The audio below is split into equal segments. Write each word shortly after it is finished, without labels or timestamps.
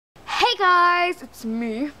Hey guys, it's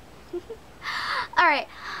me. Alright,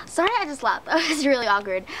 sorry I just laughed. That was really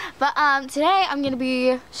awkward. But today I'm going to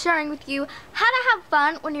be sharing with you how to have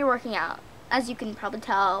fun when you're working out. As you can probably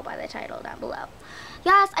tell by the title down below.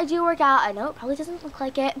 Yes, I do work out. I know it probably doesn't look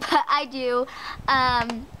like it, but I do.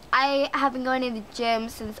 I have been going to the gym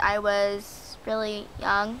since I was really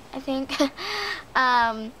young, I think.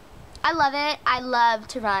 I love it. I love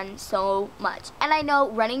to run so much. And I know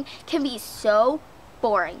running can be so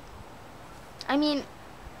boring. I mean,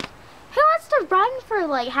 who wants to run for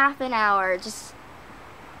like half an hour? Just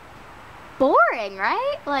boring,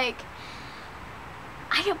 right? Like,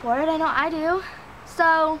 I get bored. I know I do.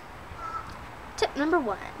 So, tip number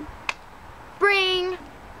 1. Bring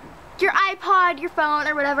your iPod, your phone,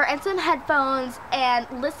 or whatever, and some headphones, and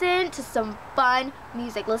listen to some fun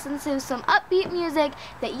music. Listen to some upbeat music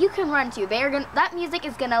that you can run to. That music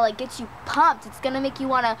is gonna like get you pumped. It's gonna make you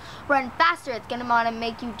wanna run faster. It's gonna wanna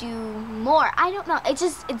make you do more. I don't know.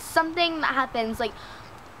 It's something that happens. Like,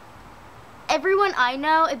 everyone I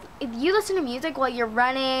know, if you listen to music while you're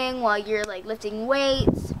running, while you're like lifting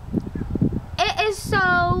weights, it is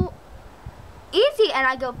so easy, and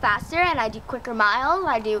I go faster, and I do quicker miles.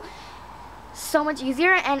 I do so much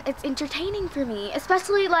easier, and it's entertaining for me.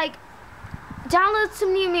 Especially, like, download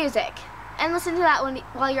some new music and listen to that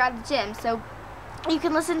while you're at the gym, so you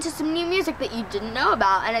can listen to some new music that you didn't know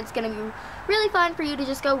about, and it's gonna be really fun for you to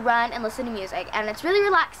just go run and listen to music, and it's really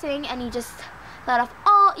relaxing, and you just let off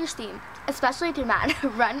all your steam. Especially if you're mad.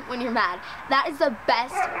 Run when you're mad. That is the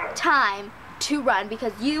best time to run,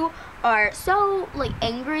 because you are so like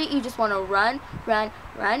angry, you just want to run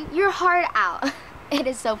your heart out. It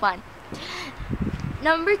is so fun.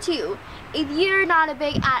 Number 2, if you're not a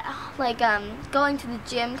big like going to the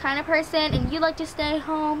gym kind of person, and you like to stay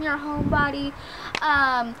home, you're a homebody,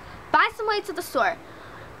 buy some weights at the store,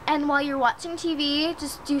 and while you're watching TV,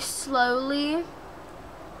 just do slowly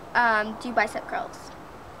do bicep curls.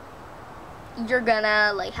 You're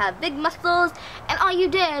gonna like have big muscles, and all you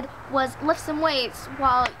did was lift some weights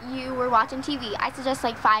while you were watching TV. I suggest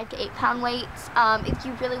like 5 to 8 pound weights. If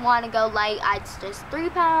you really want to go light, I'd suggest 3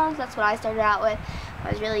 pounds. That's what I started out with.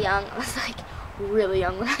 I was really young. I was like really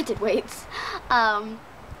young when I did weights.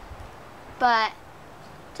 But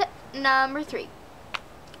tip number 3,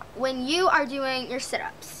 when you are doing your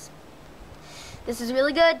sit-ups, this is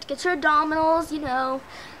really good to get your abdominals, you know.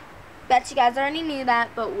 Bet you guys already knew that,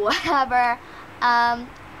 but whatever.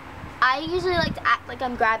 I usually like to act like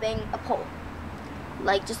I'm grabbing a pole,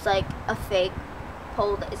 like just like a fake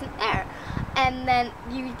pole that isn't there, and then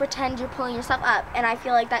you pretend you're pulling yourself up, and I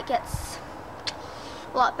feel like that gets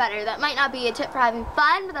a lot better. That might not be a tip for having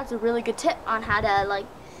fun, but that's a really good tip on how to like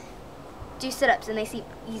do sit-ups, and they seem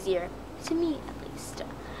easier to me at least.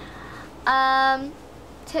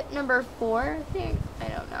 Tip number 4, I think, I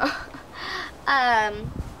don't know.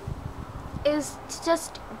 Is to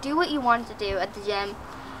just do what you want to do at the gym.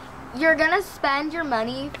 You're gonna spend your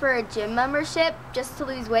money for a gym membership just to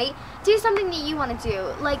lose weight. Do something that you want to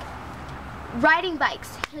do, like riding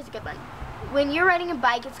bikes. Here's a good one. When you're riding a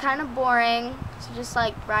bike, it's kind of boring, so just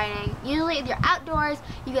like riding. Usually if you're outdoors,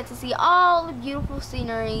 you get to see all the beautiful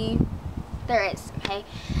scenery there is, okay?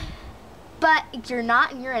 But if you're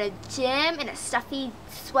not, and you're in a gym, in a stuffy,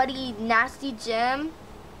 sweaty, nasty gym,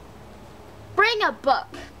 bring a book.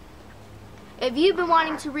 If you've been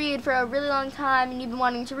wanting to read for a really long time, and you've been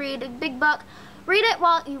wanting to read a big book, read it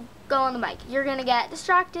while you go on the bike. You're gonna get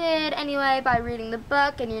distracted anyway by reading the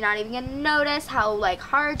book, and you're not even gonna notice how like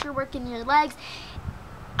hard you're working your legs.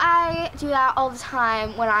 I do that all the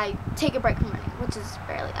time when I take a break from running, which is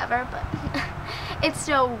barely ever, but it's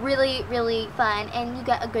still really, really fun, and you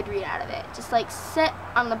get a good read out of it. Just like sit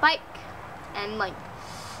on the bike and like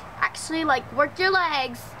actually like work your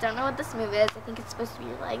legs. Don't know what this move is. I think it's supposed to be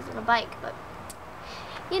your legs on a bike, but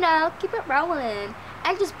you know, keep it rolling.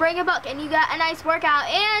 And just bring a book, and you got a nice workout,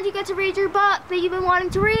 and you get to read your book that you've been wanting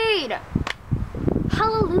to read.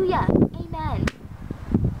 Hallelujah. Amen.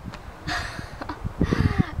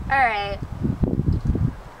 Alright.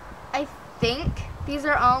 I think these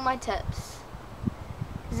are all my tips,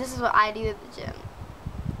 because this is what I do at the gym.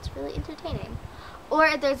 It's really entertaining. Or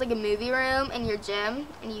if there's like a movie room in your gym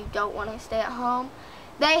and you don't want to stay at home,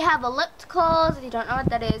 they have ellipticals. If you don't know what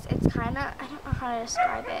that is, it's kind of, I don't know how to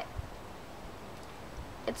describe it.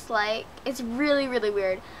 It's like, it's really, really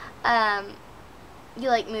weird. You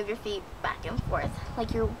like move your feet back and forth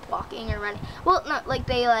like you're walking or running. Well, no, like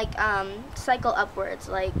they like cycle upwards,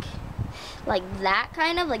 like that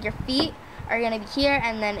kind of, like your feet are gonna be here,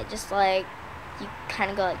 and then it just like, you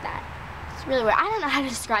kind of go like that. It's really weird. I don't know how to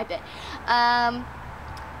describe it.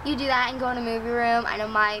 You do that and go in a movie room. I know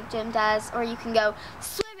my gym does. Or you can go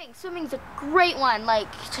swimming. Swimming's a great one.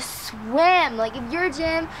 Like, just swim. Like, if your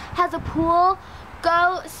gym has a pool,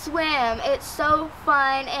 go swim. It's so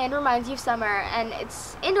fun and reminds you of summer. And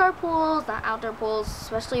it's indoor pools, not outdoor pools,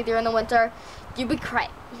 especially during the winter. You'd be great.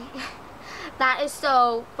 That is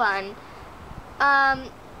so fun.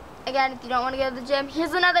 Again, if you don't want to go to the gym,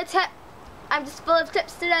 here's another tip. I'm just full of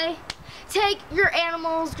tips today. Take your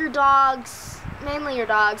animals, your dogs, mainly your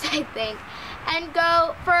dogs, I think, and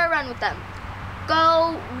go for a run with them.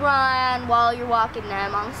 Go run while you're walking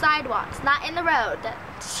them on sidewalks, not in the road.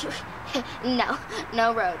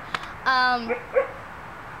 No road.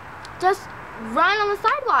 Just run on the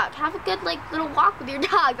sidewalk. Have a good little walk with your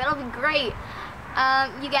dog. That'll be great.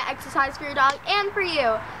 You get exercise for your dog and for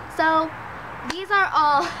you. So these are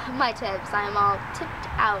all my tips. I am all tipped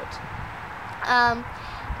out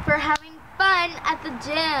for having fun at the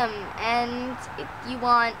gym. And if you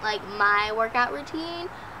want my workout routine,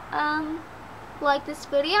 like this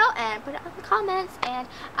video and put it in the comments and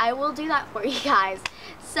I will do that for you guys.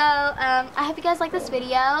 So I hope you guys like this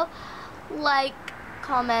video. Like,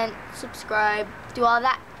 comment, subscribe, do all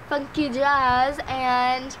that funky jazz,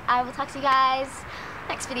 and I will talk to you guys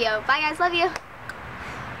next video. Bye guys, love you.